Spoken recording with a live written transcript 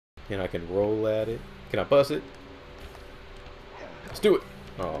And I can roll at it. Can I bust it? Let's do it.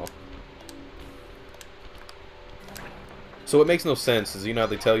 Oh. So what makes no sense is, you know how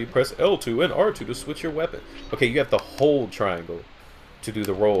they tell you press L2 and R2 to switch your weapon. Okay, you have to hold triangle to do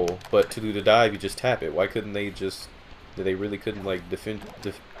the roll, but to do the dive you just tap it. Why couldn't they just... They really couldn't like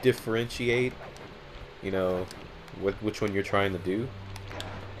differentiate, you know, which one you're trying to do?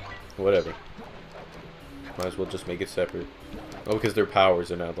 Whatever. Might as well just make it separate. Oh, because their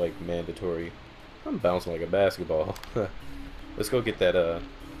powers are not like mandatory. I'm bouncing like a basketball. Let's go get that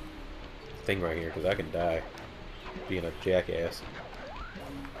thing right here, because I can die being a jackass.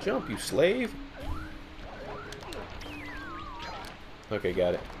 Jump, you slave! Okay,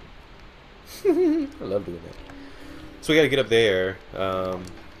 got it. I love doing that. So we gotta get up there.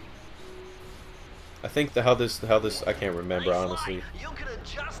 I think how this I can't remember honestly. You can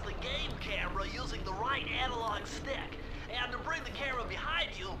adjust the game camera using the right analog stick, and to bring the camera behind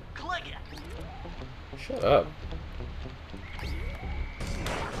you, click it. Shut up.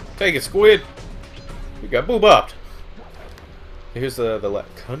 Take it, squid. We got boobopped. Here's the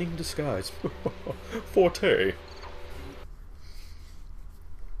cunning disguise. Forte.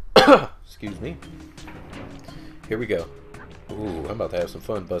 Excuse me. Here we go. Ooh, I'm about to have some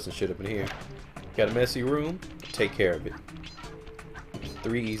fun busting shit up in here. Got a messy room? Take care of it.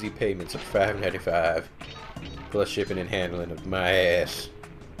 3 easy payments of $5.95 plus shipping and handling of my ass.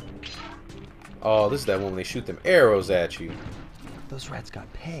 Oh, this is that one when they shoot them arrows at you. Those rats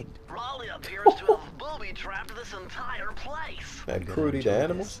got pegged. Raleigh appears to have booby-trapped this entire place. That cruelty to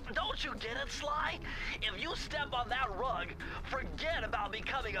animals? Don't you get it, Sly? If you step on that rug, forget about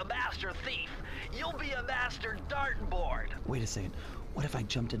becoming a master thief. You'll be a master dartboard. Wait a second. What if I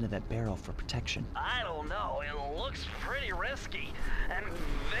jumped into that barrel for protection? I don't know. It looks pretty risky and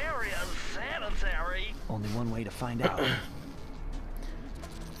very unsanitary. Only one way to find out.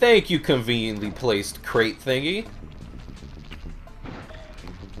 Thank you, conveniently placed crate thingy.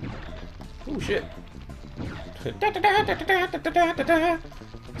 Oh shit.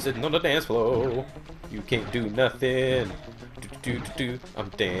 Sitting on the dance floor. You can't do nothing. I'm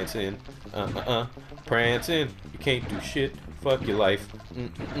dancing. Prancing. You can't do shit. Fuck your life.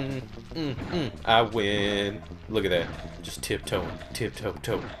 I win. Look at that. Just tiptoeing.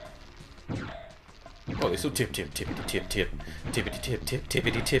 Tiptoe. Oh, they're so tip tippity tip tip tippity tip tip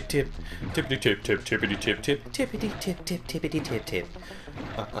tippity tip tip tippity tip tip tippity tip tip tippity tip tip tippity tip tip.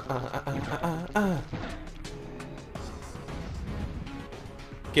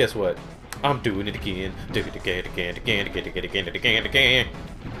 Guess what? I'm doing it again. Do it again.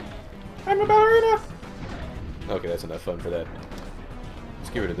 I'm a ballerina. Okay, that's enough fun for that. Let's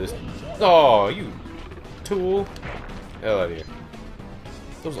get rid of this. Oh, you tool! Hell out of here.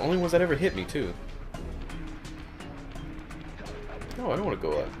 Those are the only ones that ever hit me too. No, I don't want to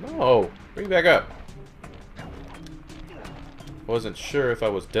go up. No! Bring me back up! Wasn't sure if I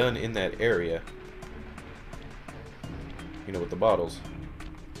was done in that area. You know, with the bottles.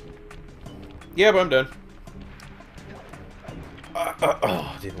 Yeah, but I'm done.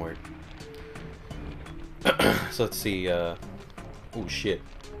 Oh, didn't work. So let's see, oh shit.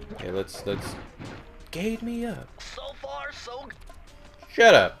 Yeah, let's gauge me up. So far, so good.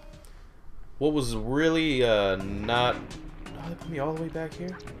 Shut up! What was really, not... Oh, they put me all the way back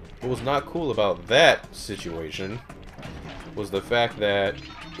here? What was not cool about that situation was the fact that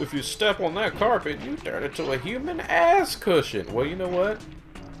if you step on that carpet, you turn into a human ass cushion. Well, you know what?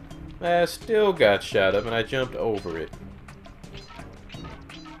 I still got shot up and I jumped over it.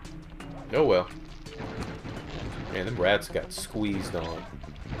 Oh well. Man, them rats got squeezed on.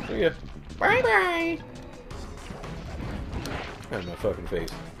 See ya. Bye-bye! Out of my fucking face.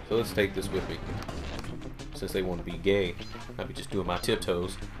 So let's take this with me. Since they want to be gay, I'll be just doing my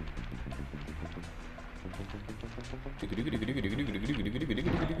tiptoes. I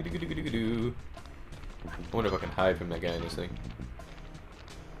wonder if I can hide from that guy in this thing.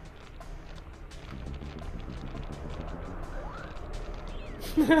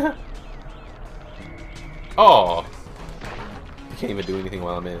 Oh! I can't even do anything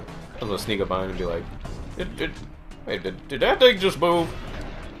while I'm in. I'm gonna sneak up behind and be like, did that thing just move?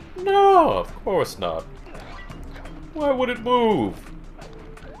 No, of course not. Why would it move?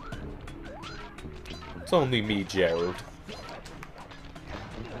 It's only me, Gerald.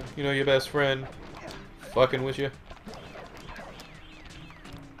 You know your best friend fucking with you?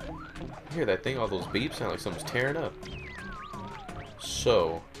 You hear that thing? All those beeps sound like something's tearing up.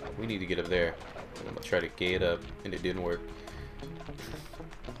 So, we need to get up there. I'm gonna try to get up, and it didn't work.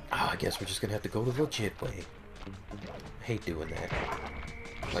 Oh, I guess we're just gonna have to go the legit way. I hate doing that.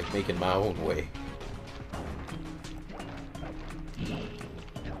 Like making my own way.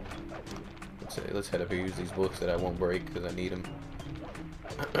 Let's head up here. Use these books that I won't break because I need them.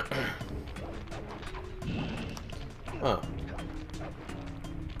 Huh.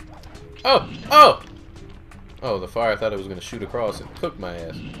 Oh! Oh! Oh, the fire, I thought it was going to shoot across and cook my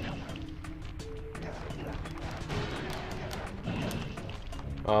ass.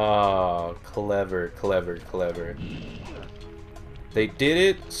 Oh, clever, clever, clever. They did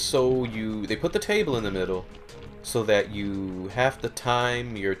it so they put the table in the middle so that you have to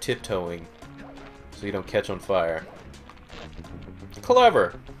time your tiptoeing so you don't catch on fire.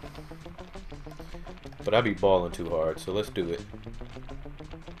 Clever! But I be balling too hard, so let's do it.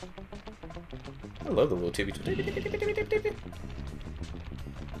 I love the little tippy.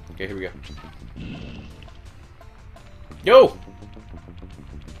 Okay, here we go. Yo!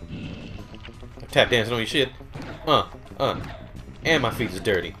 Tap dancing on your shit. And my feet is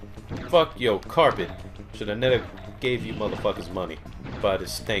dirty. Fuck yo carpet. Should have never gave you motherfuckers money. Buy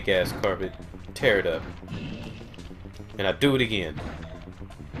this stank ass carpet. Tear it up. And I do it again.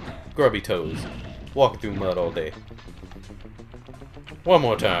 Grubby toes. Walking through mud all day. One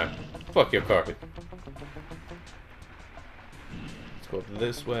more time. Fuck your carpet. Let's go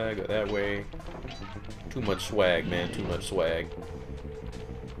this way, go that way. Too much swag, man. Too much swag.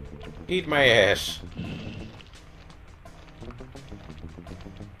 Eat my ass.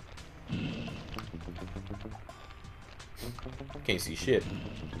 Can't see shit.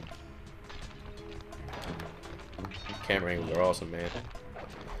 Camera angles are awesome, man.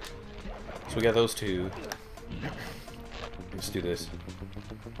 So we got those two. Let's do this.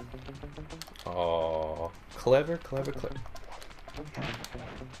 Oh, clever, clever, clever.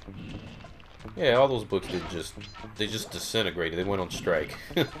 Yeah, all those books they just disintegrated. They went on strike.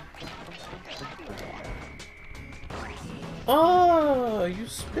 Oh, you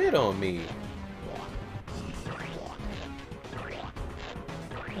spit on me.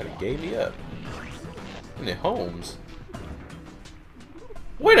 That gave me up. And it Holmes.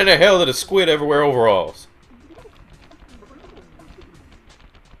 When in the hell did a squid ever wear overalls?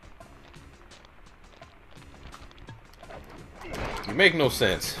 You make no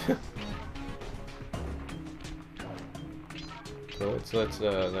sense. So let's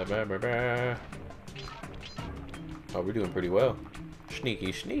oh, we're doing pretty well.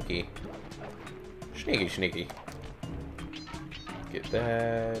 Sneaky, sneaky. Sneaky, sneaky. Get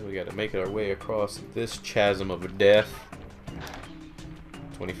that. We gotta make our way across this chasm of death.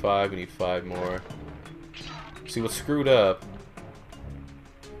 25, we need 5 more. See what's screwed up.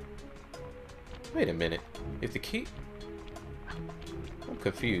 Wait a minute. If the key... I'm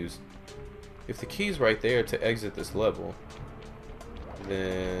confused. If the key's right there to exit this level,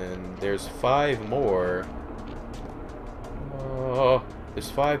 then there's 5 more. Oh,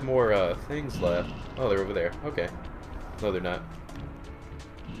 there's 5 more things left. Oh, they're over there. Okay. No, they're not.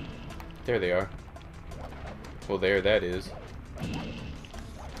 There they are. Well, there that is.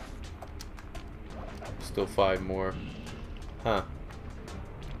 Still 5 more. Huh.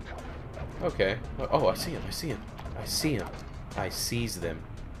 Okay. Oh, I see him. I see him. I see him. I seize them.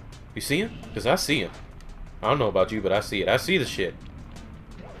 You see him? Because I see him. I don't know about you, but I see it. I see the shit.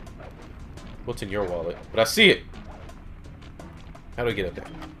 What's in your wallet? But I see it. How do I get up there?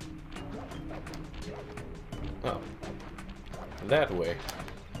 Oh. That way.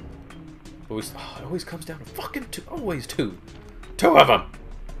 Always, oh, it always comes down to fucking 2. Always 2. 2 of them!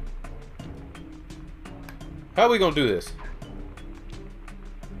 How are we gonna do this?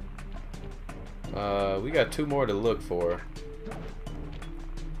 We got 2 more to look for.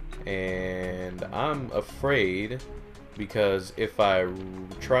 And I'm afraid because if I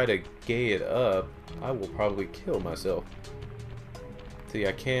try to gay it up, I will probably kill myself. See,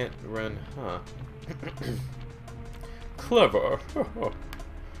 I can't run, huh? Clever.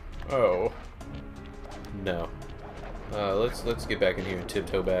 Oh. No. Let's get back in here and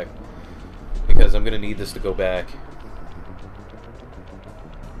tiptoe back. Because I'm gonna need this to go back.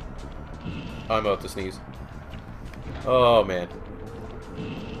 I'm about to sneeze. Oh man.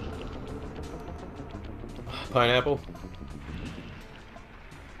 Pineapple.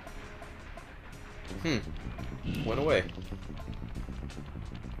 Went away.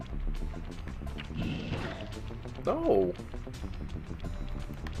 No.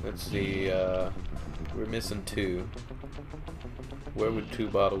 Let's see. We're missing 2. Where would 2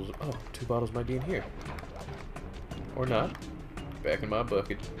 bottles... Oh, 2 bottles might be in here. Or not. Back in my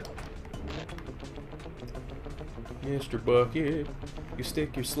bucket. Mr. Bucket, you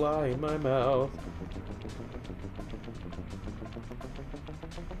stick your sly in my mouth.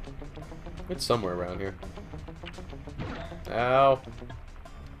 It's somewhere around here. Ow.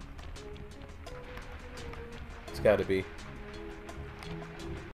 It's gotta be.